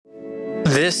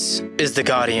This is The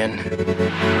Guardian.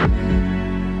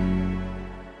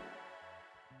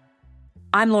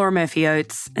 I'm Laura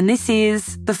Murphy-Oates, and this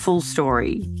is The Full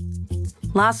Story.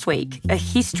 Last week, a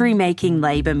history-making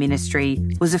Labor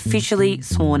ministry was officially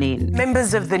sworn in.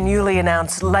 Members of the newly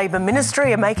announced Labor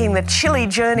ministry are making the chilly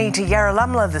journey to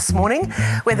Yarralumla this morning,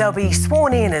 where they'll be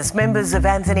sworn in as members of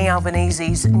Anthony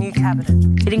Albanese's new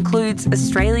cabinet. It includes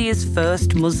Australia's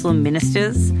first Muslim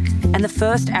ministers and the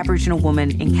first Aboriginal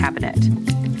woman in cabinet.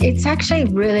 It's actually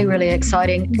really, really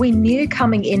exciting. We knew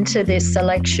coming into this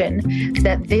election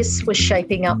that this was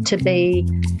shaping up to be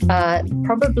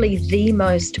probably the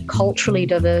most culturally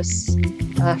diverse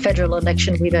federal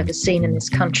election we've ever seen in this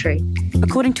country.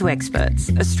 According to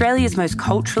experts, Australia's most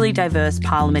culturally diverse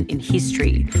parliament in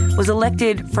history was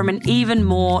elected from an even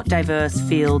more diverse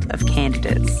field of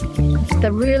candidates.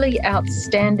 The really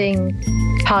outstanding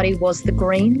party was the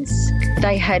Greens.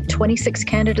 They had 26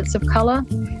 candidates of colour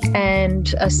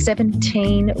and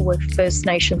 17 were First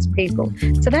Nations people.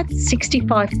 So that's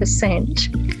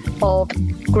 65% of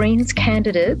Greens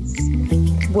candidates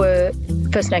were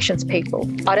First Nations people.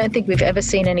 I don't think we've ever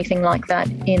seen anything like that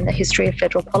in the history of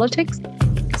federal politics.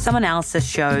 Some analysis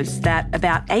shows that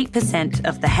about 8%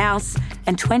 of the House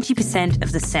and 20%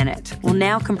 of the Senate will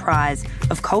now comprise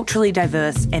of culturally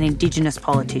diverse and Indigenous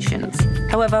politicians.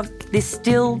 However, this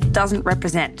still doesn't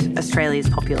represent Australia's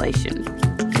population.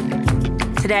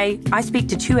 Today, I speak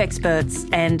to two experts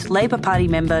and Labor Party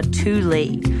member Tu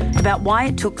Le about why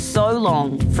it took so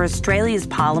long for Australia's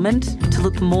parliament to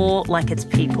look more like its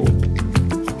people.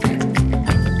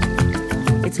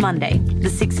 It's Monday, the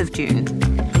 6th of June.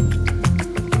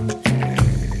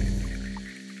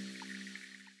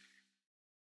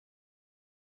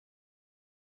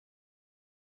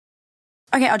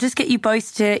 Okay, I'll just get you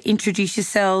both to introduce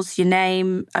yourselves, your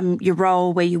name, your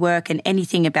role, where you work, and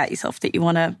anything about yourself that you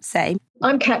want to say.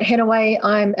 I'm Kat Henaway.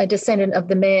 I'm a descendant of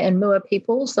the Mer and Mua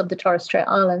peoples of the Torres Strait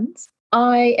Islands.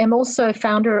 I am also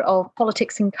founder of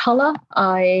Politics in Colour.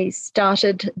 I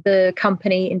started the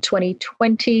company in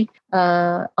 2020.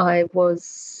 I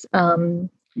was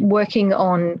working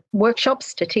on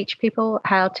workshops to teach people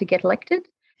how to get elected.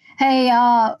 Hey,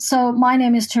 so my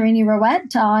name is Tarini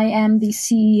Rowett. I am the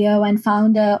CEO and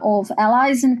founder of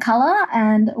Allies in Colour,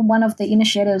 and one of the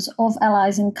initiatives of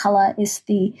Allies in Colour is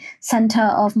the Centre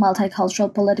of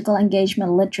Multicultural Political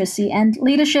Engagement, Literacy and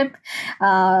Leadership,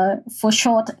 for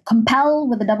short, COMPEL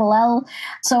with a double L.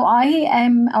 So I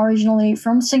am originally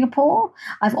from Singapore.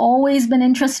 I've always been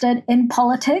interested in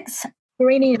politics.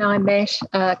 Tarini and I met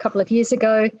a couple of years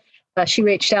ago. She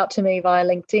reached out to me via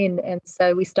LinkedIn, and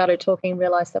so we started talking and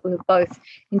realised that we were both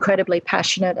incredibly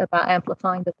passionate about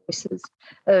amplifying the voices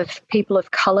of people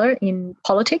of colour in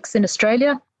politics in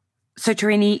Australia. So,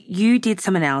 Tarini, you did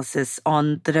some analysis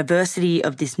on the diversity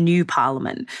of this new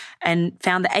parliament and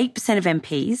found that 8% of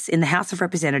MPs in the House of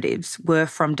Representatives were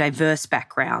from diverse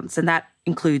backgrounds, and that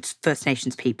includes First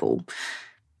Nations people.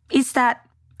 Is that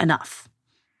enough?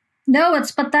 No,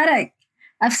 it's pathetic.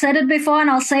 I've said it before and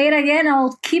I'll say it again.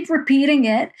 I'll keep repeating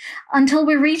it until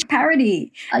we reach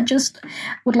parity. I just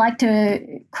would like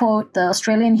to quote the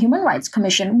Australian Human Rights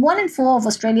Commission. 1 in 4 of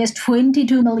Australia's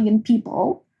 22 million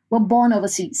people were born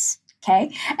overseas,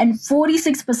 okay? And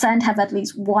 46% have at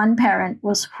least one parent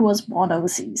who was born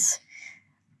overseas.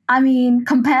 I mean,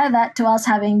 compare that to us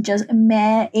having just a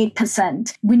mere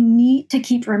 8%. We need to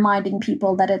keep reminding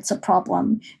people that it's a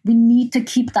problem. We need to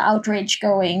keep the outrage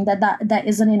going that there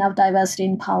isn't enough diversity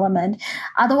in Parliament.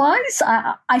 Otherwise,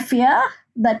 I fear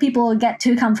that people will get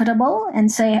too comfortable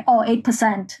and say,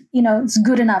 8%, it's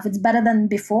good enough. It's better than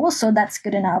before, so that's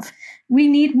good enough. We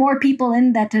need more people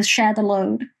in there to share the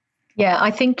load. Yeah,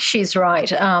 I think she's right.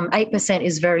 8%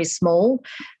 is very small.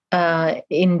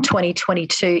 In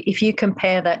 2022, if you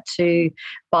compare that to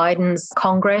Biden's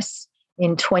Congress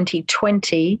in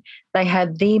 2020, they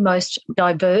had the most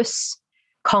diverse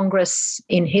Congress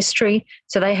in history.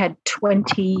 So they had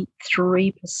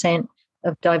 23%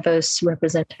 of diverse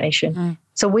representation.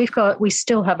 So we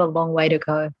still have a long way to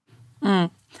go. I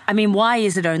mean, why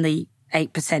is it only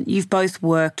 8%? You've both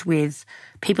worked with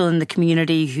people in the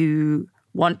community who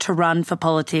want to run for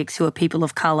politics, who are people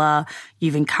of colour.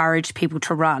 You've encouraged people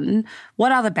to run.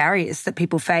 What are the barriers that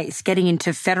people face getting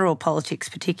into federal politics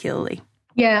particularly?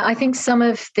 Yeah, I think some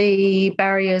of the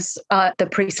barriers are the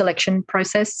pre-selection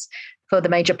process for the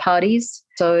major parties.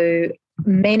 So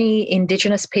many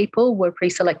Indigenous people were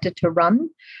pre-selected to run,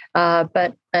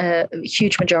 but a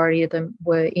huge majority of them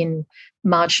were in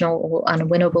marginal or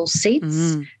unwinnable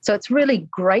seats. So it's really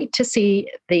great to see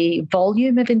the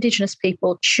volume of Indigenous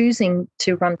people choosing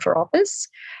to run for office.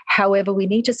 However, we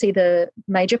need to see the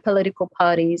major political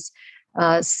parties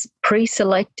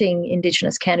pre-selecting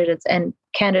Indigenous candidates and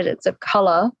candidates of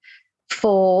colour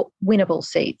for winnable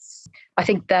seats. I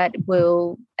think that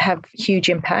will have huge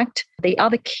impact. The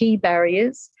other key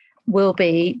barriers will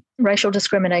be racial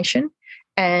discrimination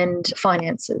and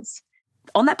finances.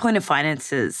 On that point of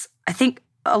finances, I think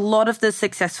a lot of the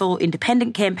successful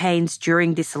independent campaigns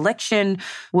during this election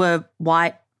were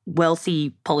white,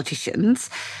 wealthy politicians.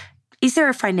 Is there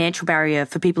a financial barrier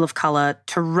for people of colour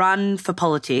to run for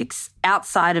politics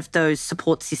outside of those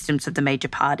support systems of the major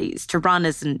parties, to run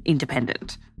as an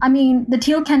independent? I mean, the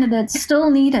Teal candidates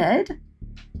still needed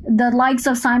the likes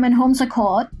of Simon Holmes à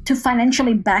Court to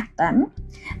financially back them.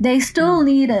 They still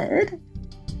needed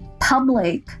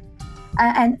public,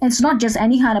 and it's not just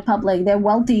any kind of public, they're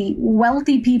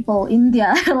wealthy people in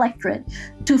their electorate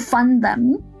to fund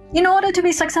them in order to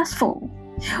be successful.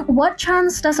 What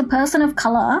chance does a person of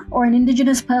colour or an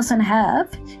Indigenous person have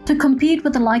to compete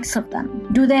with the likes of them?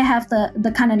 Do they have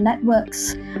the kind of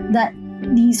networks that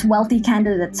these wealthy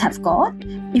candidates have got?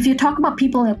 If you talk about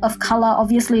people of colour,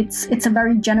 obviously it's a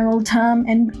very general term,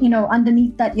 and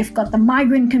underneath that you've got the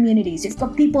migrant communities, you've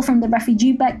got people from the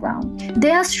refugee background.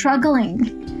 They are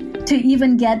struggling to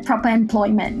even get proper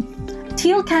employment.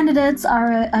 Teal candidates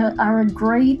are a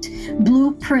great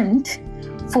blueprint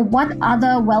for what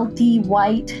other wealthy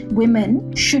white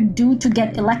women should do to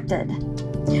get elected.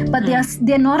 But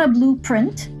they're not a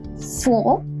blueprint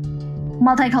for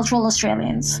multicultural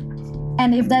Australians.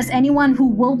 And if there's anyone who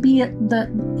will be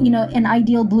an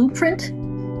ideal blueprint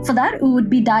for that, it would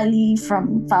be Dai Lee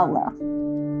from Fowler.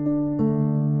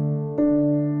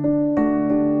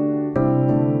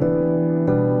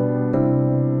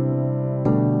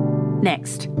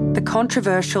 Next, the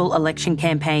controversial election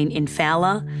campaign in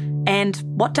Fowler and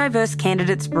what diverse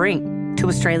candidates bring to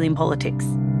Australian politics.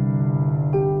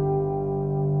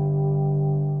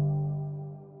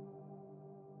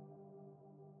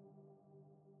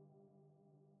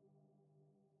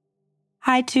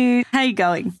 Hi, Tu. How are you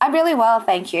going? I'm really well,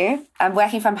 thank you. I'm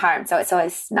working from home, so it's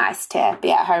always nice to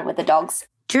be at home with the dogs.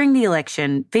 During the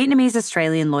election,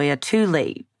 Vietnamese-Australian lawyer Tu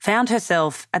Le found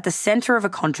herself at the centre of a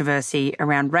controversy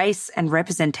around race and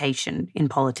representation in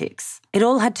politics. It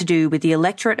all had to do with the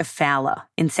electorate of Fowler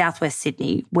in southwest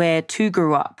Sydney, where Tu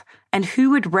grew up, and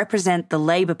who would represent the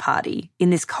Labor Party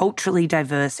in this culturally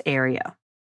diverse area.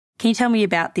 Can you tell me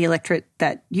about the electorate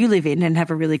that you live in and have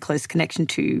a really close connection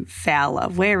to, Fowler?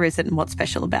 Where is it and what's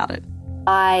special about it?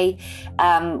 I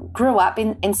grew up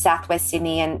in southwest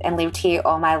Sydney and lived here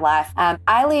all my life.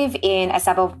 I live in a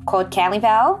suburb called Canley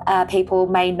Vale. People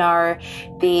may know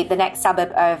the next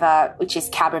suburb over, which is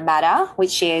Cabramatta,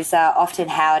 which is often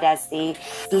hailed as the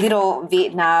little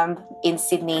Vietnam in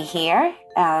Sydney here.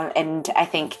 And I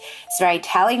think it's very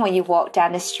telling when you walk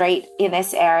down the street in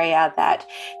this area that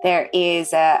there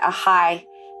is a high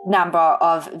number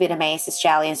of Vietnamese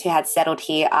Australians who had settled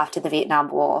here after the Vietnam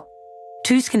War.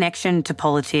 Tu's connection to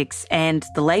politics and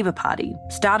the Labor Party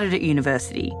started at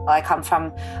university. I come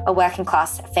from a working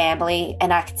class family,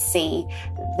 and I could see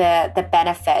the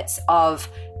benefits of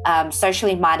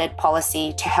socially minded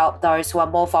policy to help those who are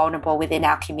more vulnerable within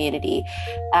our community.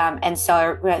 And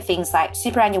so things like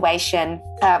superannuation,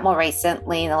 more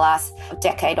recently in the last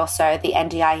decade or so, the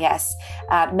NDIS,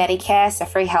 Medicare, so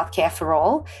free healthcare for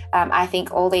all. I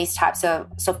think all these types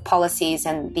of policies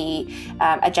and the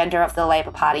agenda of the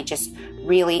Labor Party just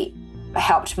really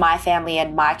helped my family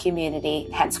and my community,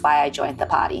 hence why I joined the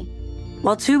party.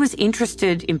 While Tu was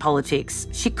interested in politics,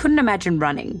 she couldn't imagine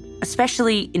running,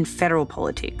 especially in federal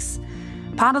politics.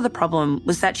 Part of the problem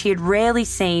was that she had rarely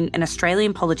seen an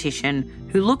Australian politician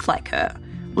who looked like her,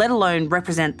 let alone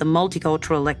represent the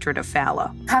multicultural electorate of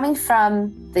Fowler. Coming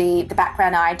from the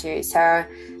background I do, so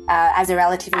as a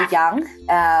relatively young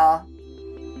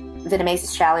Vietnamese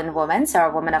Australian woman, so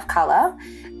a woman of colour,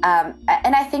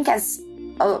 and I think as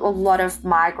a lot of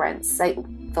migrants, they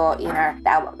thought,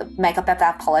 the makeup of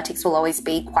our politics will always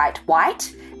be quite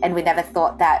white, and we never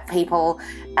thought that people,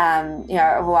 who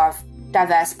are of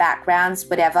diverse backgrounds,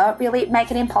 whatever, really make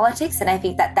it in politics. And I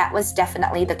think that was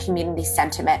definitely the community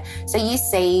sentiment. So you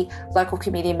see local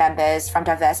community members from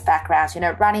diverse backgrounds,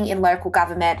 running in local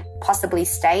government, possibly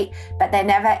state, but they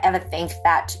never ever think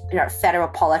that, federal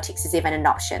politics is even an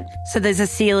option. So there's a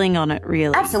ceiling on it,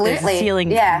 really. Absolutely. There's a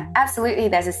ceiling. Yeah, absolutely.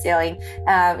 There's a ceiling.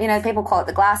 People call it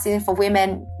the glass ceiling. For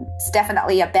women, it's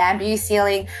definitely a bamboo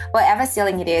ceiling. Whatever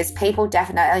ceiling it is, people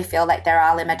definitely feel like there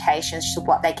are limitations to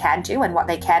what they can do and what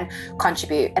they can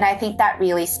contribute. And I think that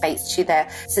really speaks to the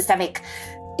systemic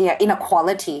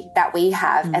inequality that we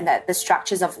have and the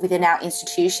structures of within our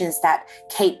institutions that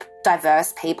keep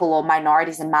diverse people or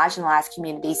minorities and marginalised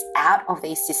communities out of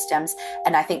these systems.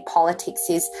 And I think politics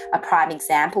is a prime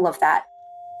example of that.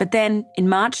 But then, in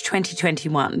March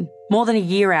 2021, more than a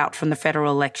year out from the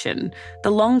federal election,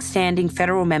 the long-standing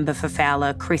federal member for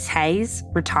Fowler, Chris Hayes,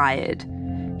 retired.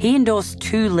 He endorsed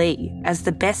Tu Lee as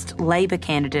the best Labor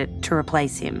candidate to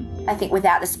replace him. I think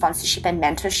without the sponsorship and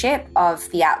mentorship of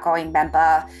the outgoing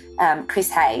member, Chris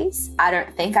Hayes, I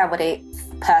don't think I would have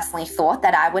personally thought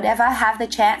that I would ever have the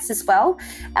chance as well,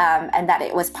 and that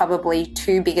it was probably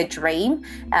too big a dream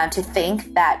to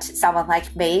think that someone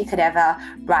like me could ever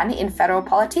run in federal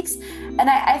politics. And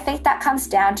I think that comes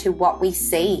down to what we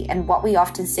see and what we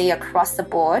often see across the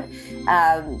board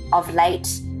of late,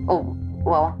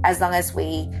 well, as long as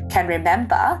we can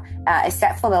remember,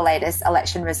 except for the latest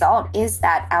election result, is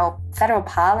that our federal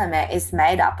parliament is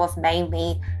made up of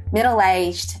mainly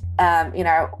middle-aged,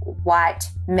 white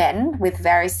men with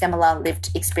very similar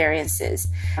lived experiences.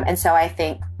 And so I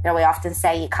think, we often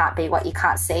say you can't be what you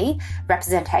can't see.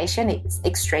 Representation is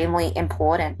extremely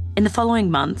important. In the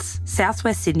following months,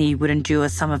 southwest Sydney would endure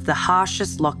some of the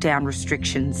harshest lockdown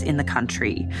restrictions in the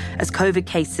country as COVID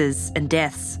cases and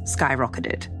deaths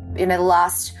skyrocketed. In the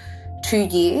last 2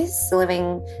 years,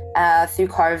 living through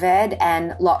COVID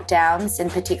and lockdowns,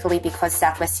 and particularly because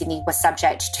southwest Sydney was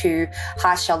subject to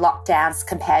harsher lockdowns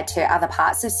compared to other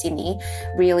parts of Sydney,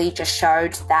 really just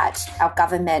showed that our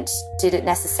government didn't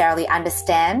necessarily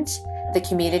understand the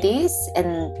communities,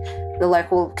 and the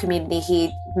local community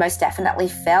here most definitely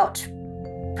felt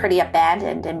pretty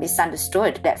abandoned and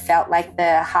misunderstood. That felt like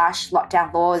the harsh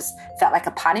lockdown laws felt like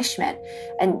a punishment.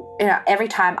 And every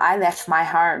time I left my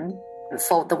home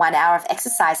for the 1 hour of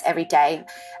exercise every day,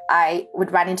 I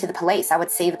would run into the police. I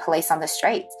would see the police on the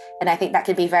streets. And I think that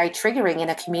could be very triggering in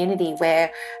a community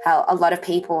where a lot of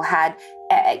people had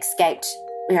escaped,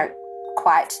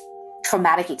 quite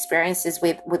traumatic experiences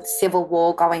with civil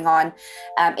war going on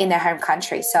in their home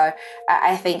country. So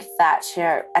I think that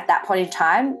at that point in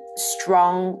time,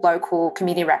 strong local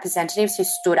community representatives who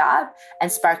stood up and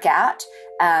spoke out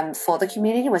for the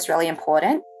community was really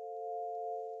important.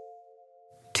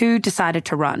 Tu decided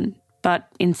to run, but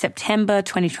in September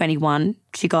 2021,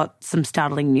 she got some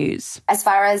startling news. As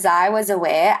far as I was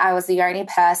aware, I was the only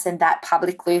person that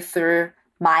publicly threw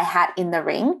my hat in the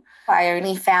ring. I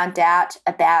only found out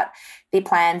about the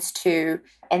plans to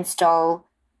install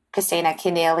Kristina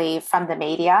Keneally from the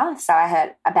media. So I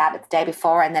heard about it the day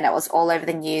before, and then it was all over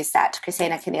the news that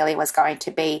Kristina Keneally was going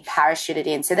to be parachuted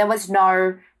in. So there was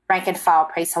no rank and file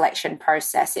pre-selection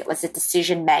process. It was a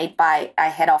decision made by a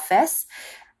head office.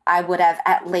 I would have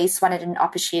at least wanted an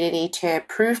opportunity to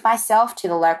prove myself to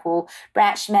the local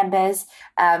branch members.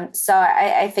 So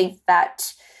I think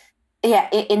that,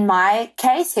 in my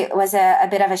case, it was a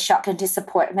bit of a shock and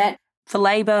disappointment. For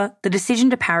Labor, the decision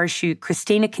to parachute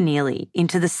Kristina Keneally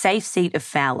into the safe seat of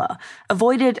Fowler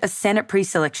avoided a Senate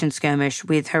pre-selection skirmish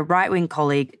with her right-wing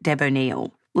colleague Deb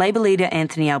O'Neill. Labor leader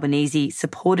Anthony Albanese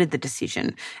supported the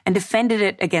decision and defended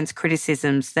it against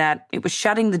criticisms that it was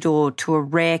shutting the door to a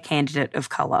rare candidate of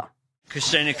colour.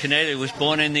 Kristina Keneally was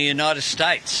born in the United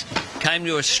States, came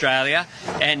to Australia,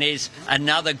 and is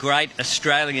another great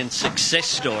Australian success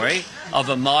story of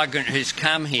a migrant who's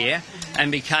come here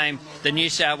and became the New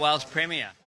South Wales Premier.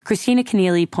 Kristina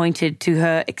Keneally pointed to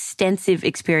her extensive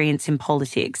experience in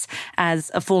politics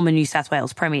as a former New South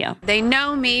Wales Premier. They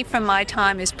know me from my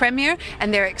time as Premier,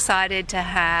 and they're excited to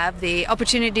have the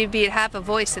opportunity to have a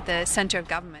voice at the centre of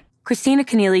government. Kristina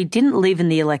Keneally didn't live in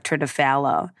the electorate of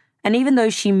Fowler, and even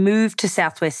though she moved to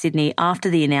southwest Sydney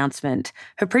after the announcement,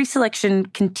 her pre-selection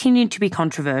continued to be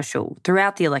controversial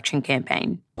throughout the election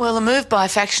campaign. Well, a move by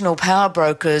factional power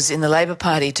brokers in the Labor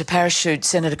Party to parachute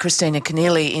Senator Kristina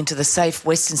Keneally into the safe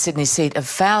Western Sydney seat of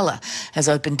Fowler has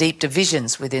opened deep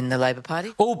divisions within the Labor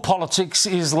Party. All politics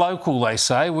is local, they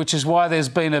say, which is why there's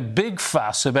been a big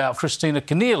fuss about Kristina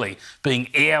Keneally being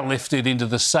airlifted into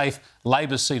the safe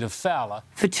Labor seat of Fowler.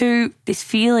 For Tu, this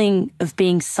feeling of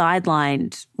being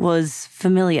sidelined was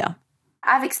familiar.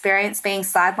 I've experienced being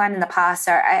sidelined in the past,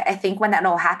 so I think when that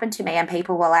all happened to me and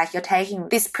people were like, you're taking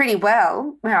this pretty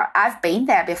well, I've been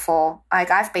there before. Like,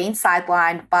 I've been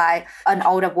sidelined by an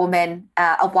older woman,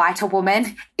 a whiter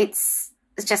woman. It's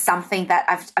just something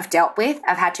that I've dealt with.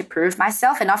 I've had to prove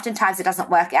myself, and oftentimes it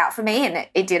doesn't work out for me, and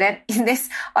it didn't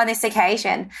on this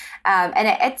occasion. And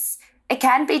it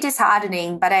can be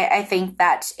disheartening, but I think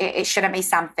that it shouldn't be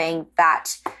something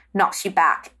that knocks you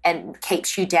back and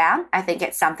keeps you down. I think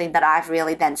it's something that I've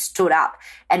really then stood up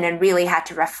and then really had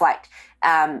to reflect.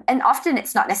 And often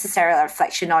it's not necessarily a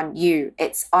reflection on you.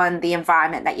 It's on the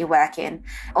environment that you work in,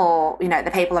 or,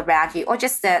 the people around you, or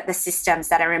just the systems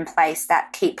that are in place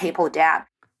that keep people down.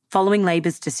 following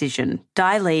Labor's decision,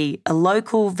 Dai Lee, a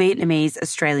local Vietnamese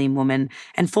Australian woman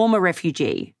and former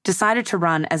refugee, decided to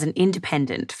run as an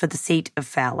independent for the seat of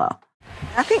Fowler.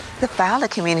 I think the Fowler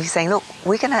community is saying, look,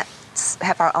 we're going to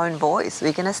have our own voice.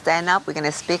 We're going to stand up. We're going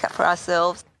to speak up for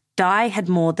ourselves. Dai had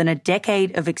more than a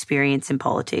decade of experience in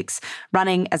politics,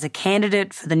 running as a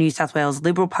candidate for the New South Wales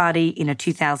Liberal Party in a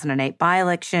 2008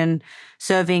 by-election,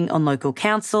 serving on local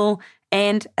council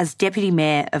and as Deputy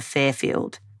Mayor of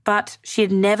Fairfield. But she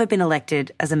had never been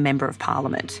elected as a Member of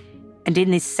Parliament. And in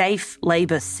this safe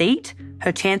Labor seat,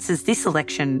 her chances this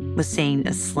election were seen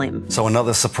as slim. So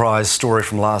another surprise story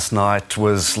from last night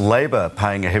was Labor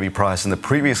paying a heavy price in the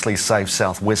previously safe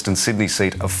southwestern Sydney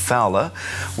seat of Fowler,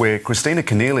 where Christina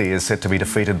Keneally is set to be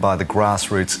defeated by the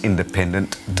grassroots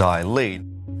independent Dai Lee.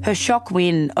 Her shock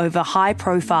win over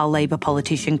high-profile Labor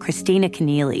politician Christina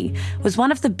Keneally was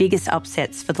one of the biggest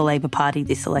upsets for the Labor Party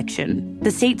this election. The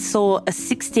seat saw a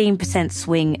 16%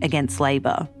 swing against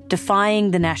Labor, defying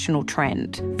the national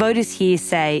trend. Voters here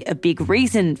say a big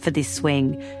reason for this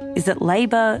swing is that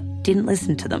Labor didn't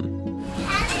listen to them.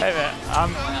 Hey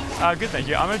there, good, thank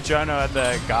you. I'm a journo at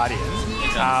The Guardian.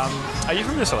 Are you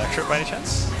from this electorate by any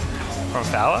chance? From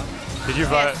Fowler? Did you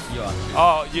vote?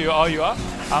 Yes, you are. You are?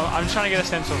 I'm just trying to get a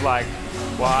sense of like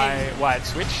why it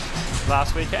switched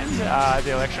last weekend,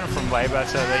 the election from Labor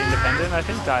to the independent, I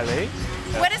think, Dai Lee.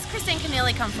 Where does Christine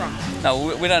Keneally come from?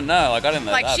 No, we don't know. Like, I didn't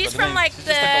know like, that. She's from like she's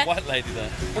the just like a white lady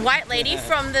though. White lady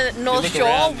from the North look Shore,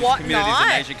 around, this whatnot. community's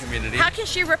an Asian community. How can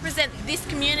she represent this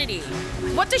community?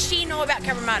 What does she know about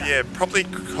Cabramatta? Yeah, probably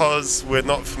because we're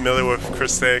not familiar with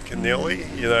Christina Keneally.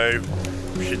 You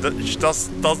know, she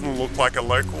doesn't look like a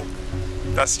local.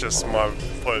 That's just my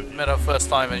point. Met her first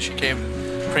time and she came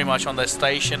pretty much on the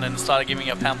station and started giving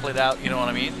a pamphlet out, you know what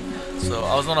I mean? So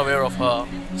I was not aware of her.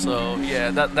 So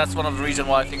yeah, that's one of the reasons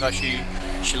why I think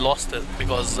she lost it,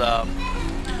 because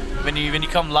when you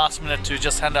come last minute to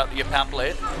just hand out your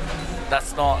pamphlet,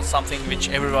 that's not something which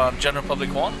everyone, general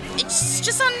public, want. It's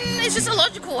just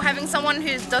illogical having someone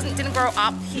who didn't grow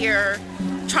up here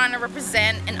trying to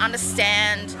represent and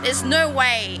understand. There's no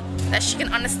way that she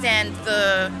can understand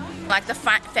the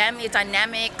family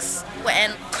dynamics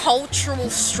and cultural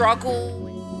struggle.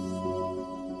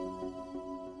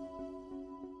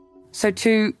 So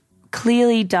too,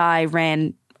 clearly Dai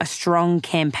ran a strong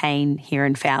campaign here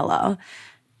in Fowler.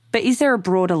 But is there a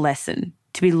broader lesson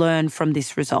to be learned from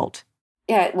this result?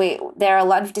 Yeah, there are a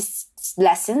lot of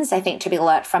lessons, I think, to be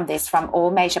learnt from this, from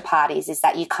all major parties, is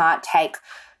that you can't take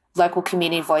local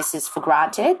community voices for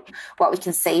granted. What we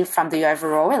can see from the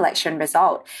overall election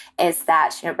result is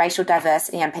that, you know, racial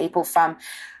diversity and people from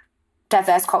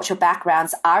diverse cultural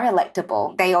backgrounds are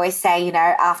electable. They always say, you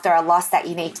know, after a loss that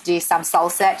you need to do some soul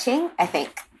searching, I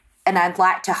think. And I'd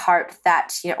like to hope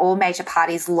that, you know, all major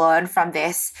parties learn from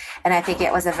this. And I think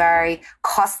it was a very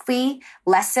costly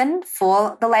lesson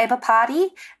for the Labor Party.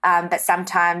 But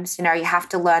sometimes, you know, you have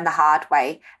to learn the hard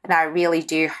way. And I really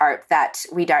do hope that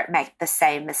we don't make the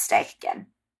same mistake again.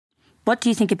 What do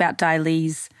you think about Dai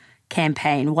Lee's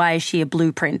campaign? Why is she a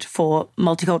blueprint for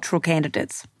multicultural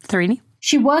candidates? Tharini?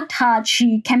 She worked hard.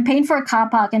 She campaigned for a car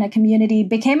park in a community,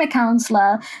 became a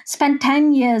councillor, spent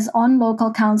 10 years on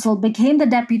local council, became the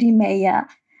deputy mayor.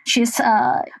 She's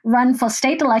run for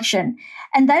state election.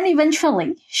 And then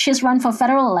eventually she's run for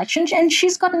federal election and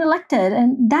she's gotten elected.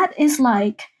 And that is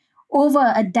like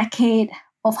over a decade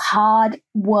of hard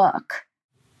work.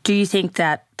 Do you think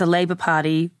that the Labor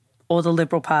Party or the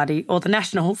Liberal Party or the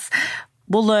Nationals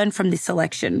will learn from this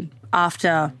election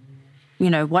after, you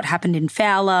know, what happened in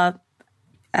Fowler?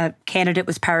 A candidate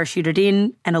was parachuted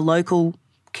in and a local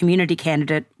community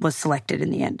candidate was selected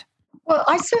in the end? Well,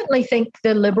 I certainly think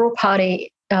the Liberal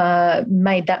Party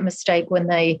made that mistake when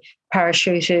they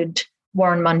parachuted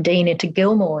Warren Mundine into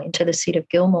Gilmore, into the seat of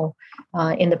Gilmore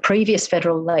in the previous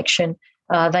federal election.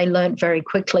 They learnt very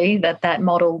quickly that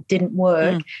model didn't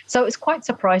work. So it was quite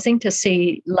surprising to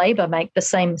see Labor make the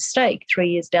same mistake 3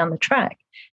 years down the track.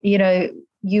 You know,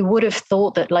 you would have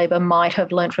thought that Labor might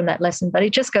have learnt from that lesson, but it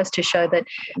just goes to show that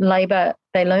Labor,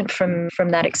 they learnt from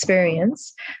that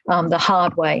experience the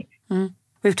hard way.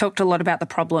 We've talked a lot about the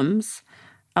problems.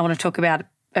 I want to talk about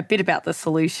a bit about the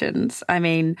solutions. I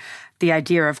mean, the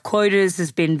idea of quotas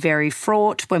has been very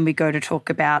fraught when we go to talk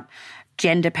about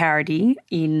gender parity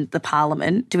in the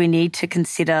parliament. Do we need to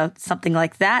consider something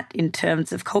like that in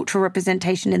terms of cultural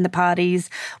representation in the parties?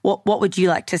 What would you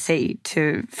like to see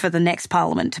for the next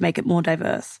parliament to make it more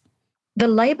diverse? The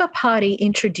Labor Party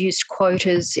introduced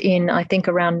quotas in, I think,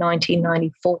 around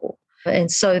 1994.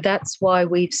 And so that's why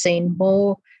we've seen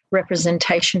more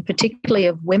representation, particularly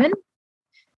of women.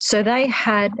 So they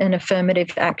had an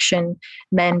affirmative action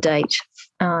mandate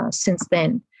since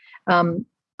then.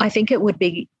 I think it would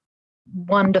be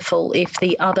wonderful if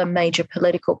the other major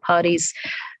political parties,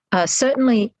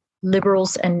 certainly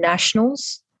Liberals and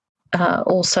Nationals,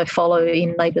 also follow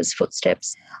in Labor's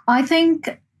footsteps. I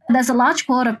think there's a large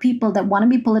cohort of people that want to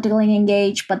be politically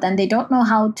engaged, but then they don't know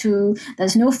how to.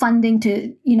 There's no funding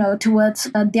to, towards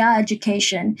their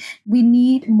education. We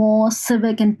need more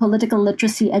civic and political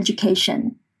literacy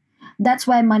education. That's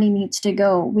where money needs to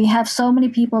go. We have so many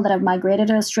people that have migrated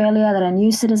to Australia that are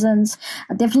new citizens.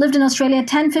 They've lived in Australia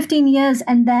 10, 15 years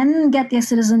and then get their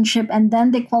citizenship and then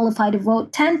they qualify to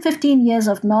vote. 10, 15 years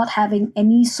of not having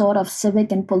any sort of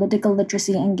civic and political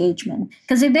literacy engagement.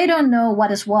 Because if they don't know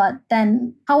what is what,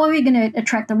 then how are we going to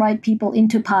attract the right people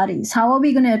into parties? How are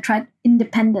we going to attract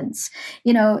independence?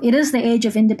 It is the age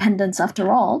of independence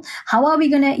after all. How are we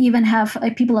going to even have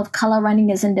people of color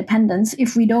running as independents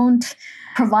if we don't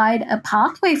provide a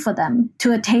pathway for them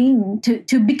to attain,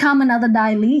 to become another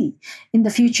Dai Li in the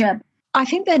future? I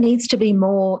think there needs to be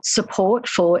more support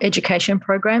for education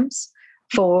programs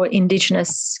for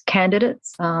Indigenous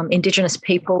candidates, Indigenous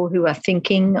people who are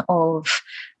thinking of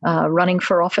running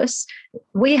for office.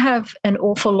 We have an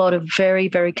awful lot of very,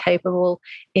 very capable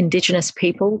Indigenous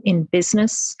people in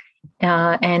business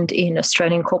and in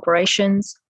Australian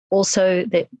corporations. Also,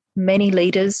 that many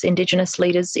leaders, Indigenous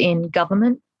leaders in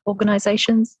government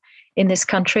organisations in this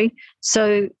country.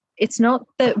 So it's not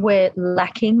that we're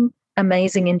lacking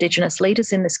amazing Indigenous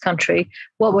leaders in this country.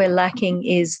 What we're lacking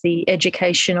is the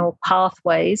educational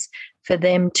pathways for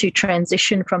them to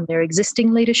transition from their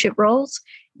existing leadership roles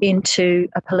into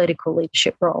a political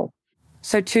leadership role.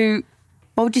 So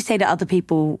what would you say to other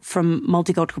people from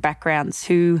multicultural backgrounds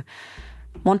who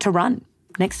want to run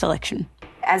next election?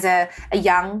 As a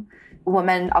young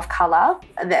woman of colour,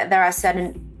 there are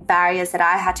certain barriers that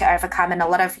I had to overcome and a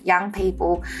lot of young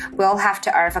people will have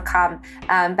to overcome.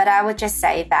 But I would just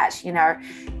say that,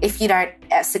 if you don't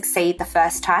succeed the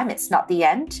first time, it's not the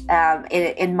end.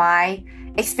 In my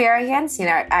experience,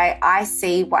 I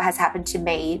see what has happened to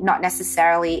me not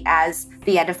necessarily as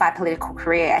the end of my political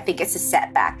career. I think it's a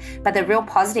setback. But the real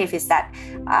positive is that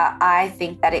I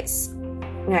think that it's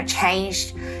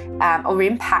changed or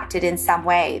impacted in some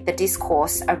way the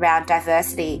discourse around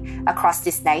diversity across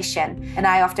this nation. And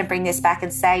I often bring this back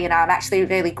and say, I'm actually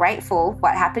really grateful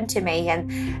what happened to me.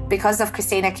 And because of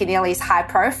Christina Keneally's high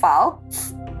profile,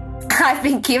 I've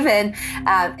been given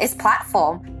its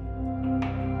platform.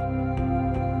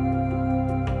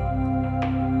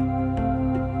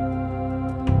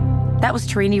 That was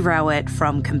Tarini Rowett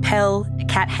from Compel,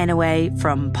 Kat Hanaway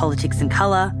from Politics and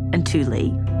Colour, and Tu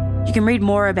Le. You can read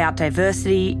more about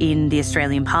diversity in the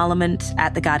Australian Parliament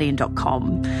at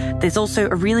theguardian.com. There's also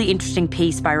a really interesting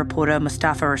piece by reporter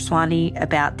Mustafa Raswani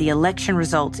about the election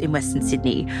results in Western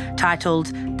Sydney, titled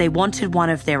 "They Wanted One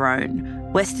of Their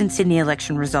Own. Western Sydney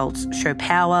election results show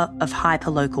power of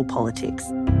hyperlocal politics."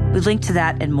 We've linked to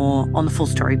that and more on the full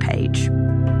story page.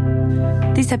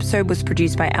 This episode was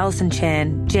produced by Alison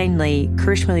Chan, Jane Lee,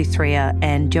 Karishma Luthria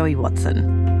and Joey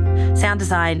Watson. Sound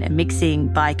design and mixing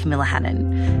by Camilla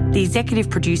Hannon. The executive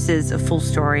producers of Full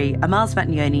Story are Miles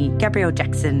Mattioni, Gabrielle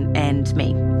Jackson and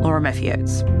me, Laura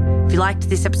Murphy-Oates. If you liked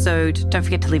this episode, don't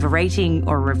forget to leave a rating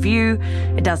or a review.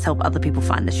 It does help other people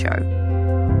find the show.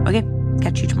 Okay,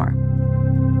 catch you tomorrow.